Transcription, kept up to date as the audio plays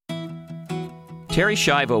Terri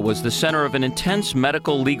Schiavo was the center of an intense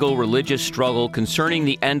medical, legal, religious struggle concerning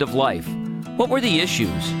the end of life. What were the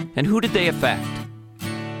issues, and who did they affect?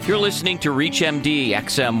 You're listening to ReachMD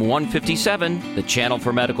XM 157, the channel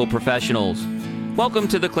for medical professionals. Welcome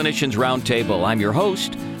to the Clinicians Roundtable. I'm your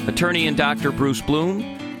host, attorney and Dr. Bruce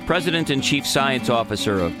Bloom, President and Chief Science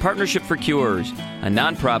Officer of Partnership for Cures, a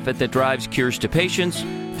nonprofit that drives cures to patients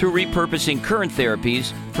through repurposing current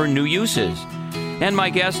therapies for new uses. And my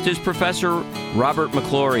guest is Professor Robert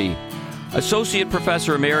McClory, Associate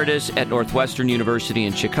Professor Emeritus at Northwestern University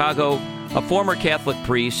in Chicago, a former Catholic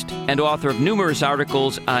priest, and author of numerous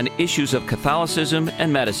articles on issues of Catholicism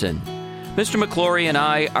and medicine. Mr. McClory and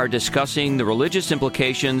I are discussing the religious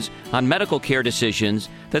implications on medical care decisions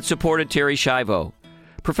that supported Terri Schiavo.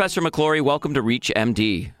 Professor McClory, welcome to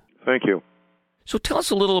ReachMD. Thank you. So tell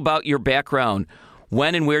us a little about your background.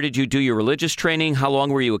 When and where did you do your religious training? How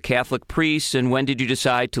long were you a Catholic priest? And when did you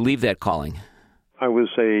decide to leave that calling? I was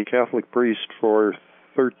a Catholic priest for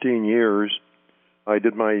 13 years. I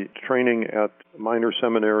did my training at Minor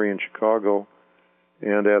Seminary in Chicago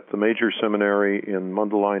and at the Major Seminary in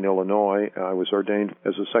Mundelein, Illinois. I was ordained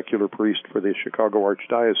as a secular priest for the Chicago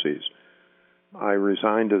Archdiocese. I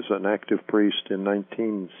resigned as an active priest in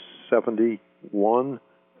 1971.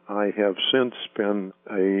 I have since been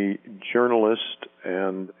a journalist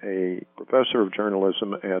and a professor of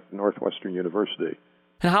journalism at Northwestern University.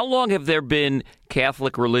 And how long have there been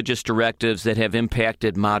Catholic religious directives that have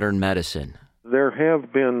impacted modern medicine? There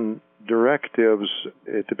have been directives.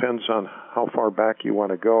 It depends on how far back you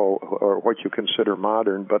want to go or what you consider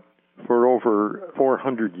modern, but for over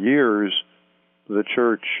 400 years, the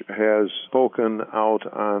Church has spoken out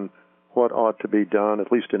on what ought to be done,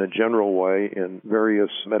 at least in a general way, in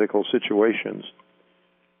various medical situations.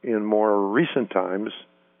 In more recent times,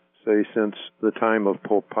 say since the time of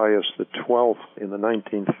Pope Pius XII in the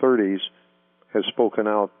 1930s, has spoken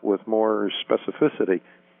out with more specificity,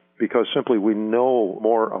 because simply we know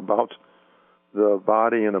more about the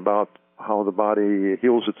body and about how the body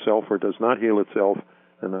heals itself or does not heal itself,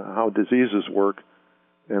 and how diseases work,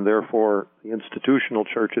 and therefore the institutional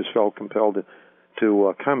church has felt compelled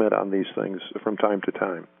to comment on these things from time to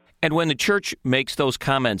time. And when the church makes those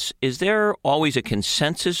comments, is there always a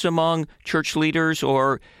consensus among church leaders,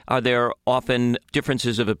 or are there often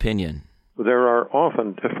differences of opinion? There are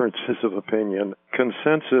often differences of opinion.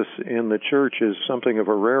 Consensus in the church is something of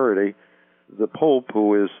a rarity. The Pope,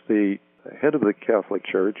 who is the head of the Catholic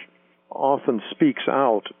Church, often speaks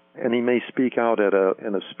out, and he may speak out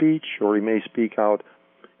in a speech, or he may speak out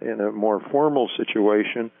in a more formal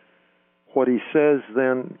situation. What he says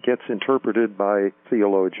then gets interpreted by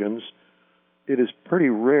theologians. It is pretty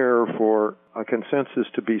rare for a consensus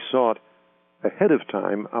to be sought ahead of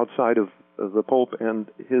time outside of the Pope and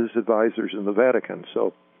his advisors in the Vatican.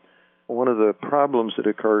 So one of the problems that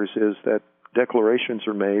occurs is that declarations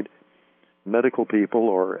are made. Medical people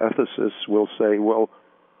or ethicists will say, well,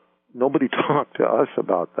 nobody talked to us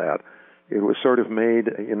about that. It was sort of made,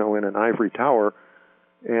 in an ivory tower,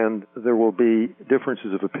 and there will be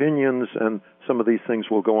differences of opinions, and some of these things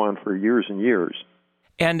will go on for years and years.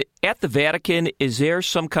 And at the Vatican, is there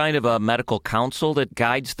some kind of a medical council that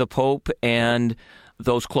guides the Pope and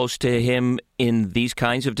those close to him in these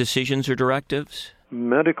kinds of decisions or directives?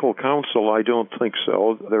 Medical council, I don't think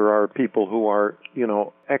so. There are people who are,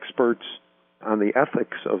 experts on the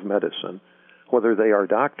ethics of medicine. Whether they are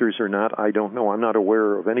doctors or not, I don't know. I'm not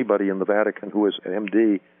aware of anybody in the Vatican who is an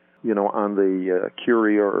MD, on the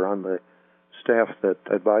curia or on the staff that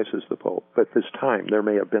advises the Pope. At this time, there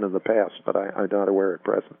may have been in the past, but I'm not aware at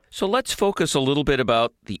present. So let's focus a little bit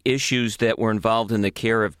about the issues that were involved in the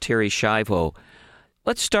care of Terri Schiavo.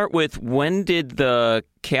 Let's start with, when did the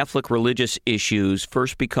Catholic religious issues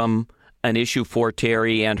first become an issue for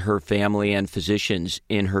Terri and her family and physicians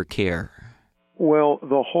in her care? Well,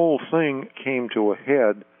 the whole thing came to a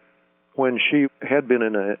head when she had been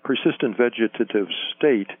in a persistent vegetative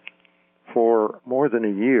state for more than a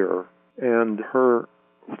year, and her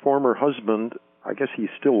former husband, I guess he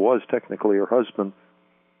still was technically her husband,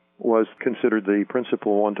 was considered the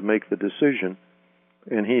principal one to make the decision,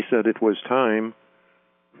 and he said it was time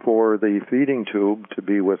for the feeding tube to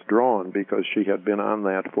be withdrawn because she had been on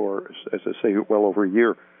that for, as I say, well over a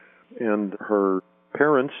year. And her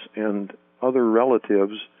parents and other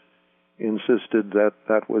relatives insisted that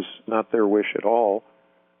that was not their wish at all,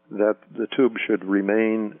 that the tube should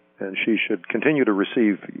remain and she should continue to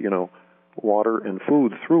receive, water and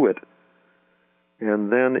food through it.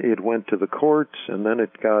 And then it went to the courts, and then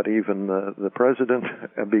it got even the president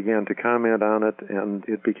began to comment on it, and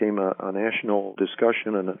it became a national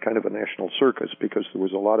discussion and a kind of a national circus because there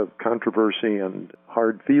was a lot of controversy and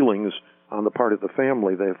hard feelings on the part of the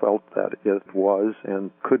family, they felt that it was and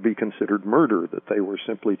could be considered murder, that they were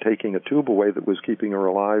simply taking a tube away that was keeping her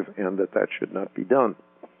alive and that should not be done.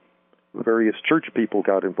 Various church people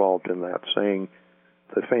got involved in that, saying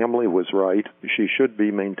the family was right. She should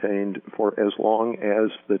be maintained for as long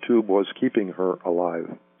as the tube was keeping her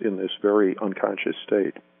alive in this very unconscious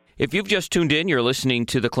state. If you've just tuned in, you're listening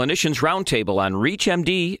to the Clinicians Roundtable on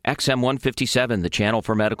ReachMD XM 157, the channel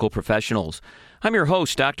for medical professionals. I'm your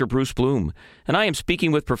host, Dr. Bruce Bloom, and I am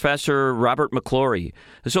speaking with Professor Robert McClory,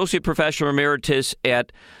 Associate Professor Emeritus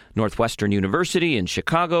at Northwestern University in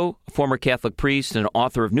Chicago, a former Catholic priest and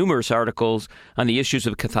author of numerous articles on the issues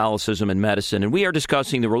of Catholicism and medicine, and we are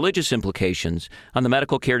discussing the religious implications on the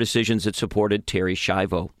medical care decisions that supported Terri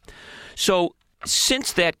Schiavo. So,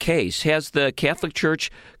 since that case, has the Catholic Church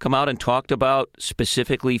come out and talked about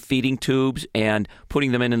specifically feeding tubes and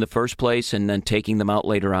putting them in the first place and then taking them out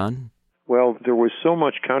later on? Well, there was so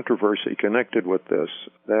much controversy connected with this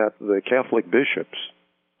that the Catholic bishops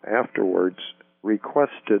afterwards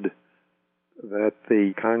requested that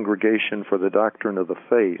the Congregation for the Doctrine of the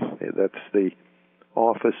Faith, that's the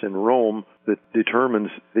office in Rome that determines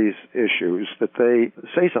these issues, that they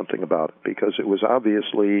say something about it, because it was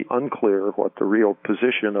obviously unclear what the real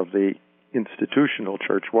position of the institutional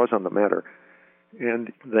church was on the matter.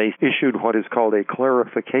 And they issued what is called a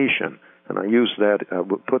clarification, and I use that,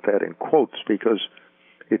 would put that in quotes because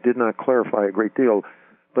it did not clarify a great deal,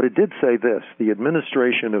 but it did say this: the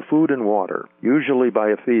administration of food and water, usually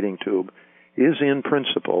by a feeding tube, is in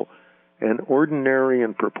principle an ordinary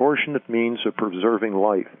and proportionate means of preserving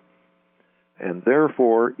life, and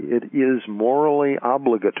therefore it is morally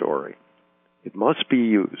obligatory. It must be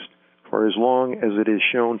used for as long as it is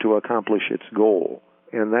shown to accomplish its goal.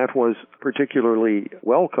 And that was particularly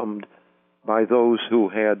welcomed by those who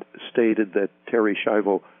had stated that Terri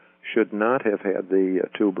Schiavo should not have had the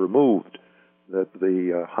tube removed, that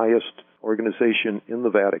the highest organization in the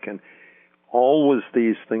Vatican, always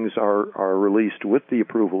these things are released with the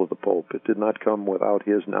approval of the Pope. It did not come without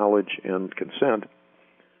his knowledge and consent,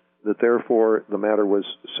 that therefore the matter was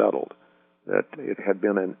settled, that it had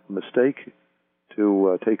been a mistake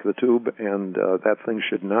to take the tube, and that thing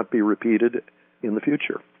should not be repeated in the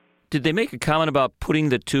future. Did they make a comment about putting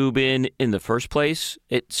the tube in the first place?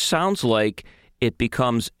 It sounds like it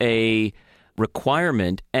becomes a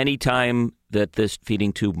requirement anytime that this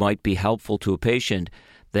feeding tube might be helpful to a patient,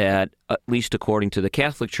 that, at least according to the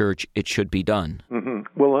Catholic Church, it should be done.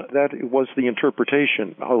 Mm-hmm. Well, that was the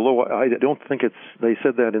interpretation, although I don't think they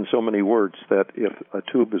said that in so many words, that if a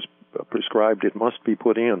tube is prescribed, it must be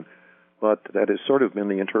put in. But that has sort of been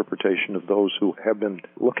the interpretation of those who have been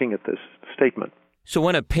looking at this statement. So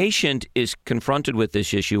when a patient is confronted with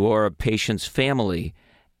this issue, or a patient's family,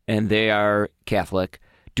 and they are Catholic,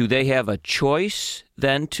 do they have a choice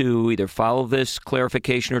then to either follow this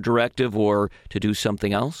clarification or directive or to do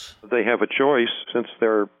something else? They have a choice, since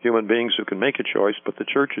they're human beings who can make a choice, but the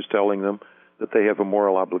Church is telling them that they have a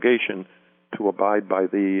moral obligation to abide by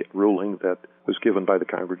the ruling that was given by the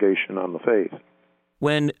Congregation on the Faith.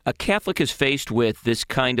 When a Catholic is faced with this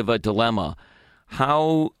kind of a dilemma,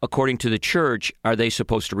 how, according to the Church, are they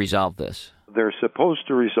supposed to resolve this? They're supposed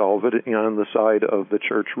to resolve it on the side of the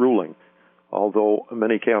Church ruling, although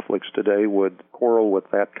many Catholics today would quarrel with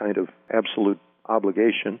that kind of absolute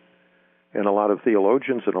obligation, and a lot of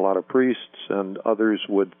theologians and a lot of priests and others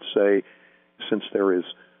would say, since there is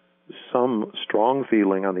some strong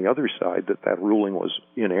feeling on the other side that ruling was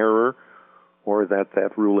in error, or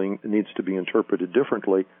that ruling needs to be interpreted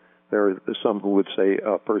differently, there are some who would say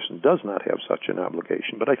a person does not have such an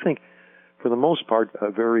obligation. But I think, for the most part,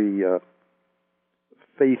 a very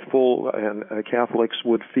faithful and Catholics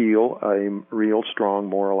would feel a real strong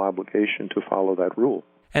moral obligation to follow that rule.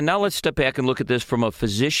 And now let's step back and look at this from a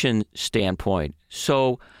physician standpoint.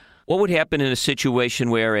 So what would happen in a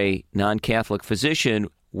situation where a non-Catholic physician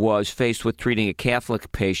was faced with treating a Catholic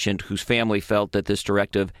patient whose family felt that this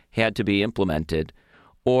directive had to be implemented,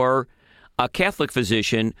 or a Catholic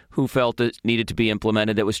physician who felt it needed to be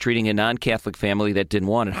implemented that was treating a non-Catholic family that didn't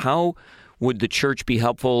want it? How would the Church be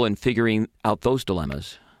helpful in figuring out those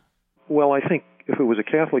dilemmas? Well, I think if it was a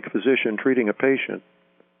Catholic physician treating a patient,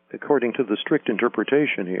 according to the strict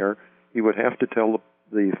interpretation here, he would have to tell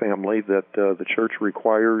the family that the Church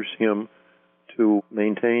requires him to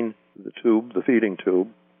maintain the tube, the feeding tube.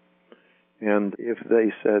 And if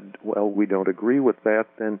they said, well, we don't agree with that,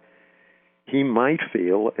 then he might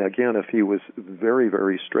feel, again, if he was very,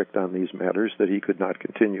 very strict on these matters, that he could not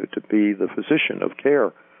continue to be the physician of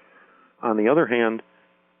care. On the other hand,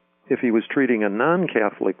 if he was treating a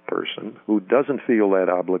non-Catholic person who doesn't feel that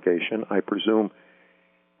obligation, I presume,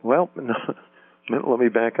 well, let me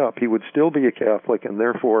back up. He would still be a Catholic and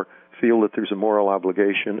therefore feel that there's a moral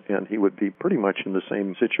obligation, and he would be pretty much in the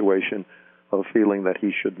same situation of feeling that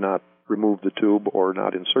he should not remove the tube or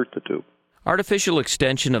not insert the tube. Artificial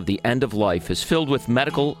extension of the end of life is filled with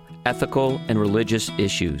medical, ethical, and religious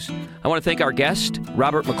issues. I want to thank our guest,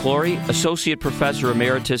 Robert McClory, Associate Professor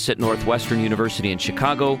Emeritus at Northwestern University in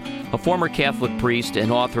Chicago, a former Catholic priest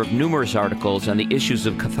and author of numerous articles on the issues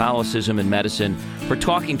of Catholicism and medicine, for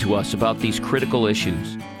talking to us about these critical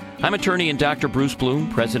issues. I'm attorney and Dr. Bruce Bloom,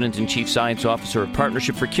 President and Chief Science Officer of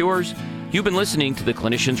Partnership for Cures. You've been listening to the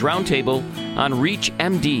Clinicians Roundtable on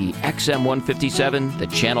ReachMD XM 157, the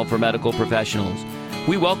channel for medical professionals.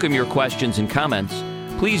 We welcome your questions and comments.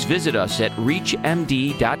 Please visit us at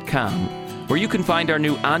reachmd.com, where you can find our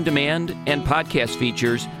new on-demand and podcast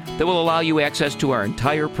features that will allow you access to our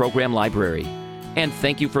entire program library. And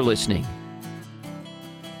thank you for listening.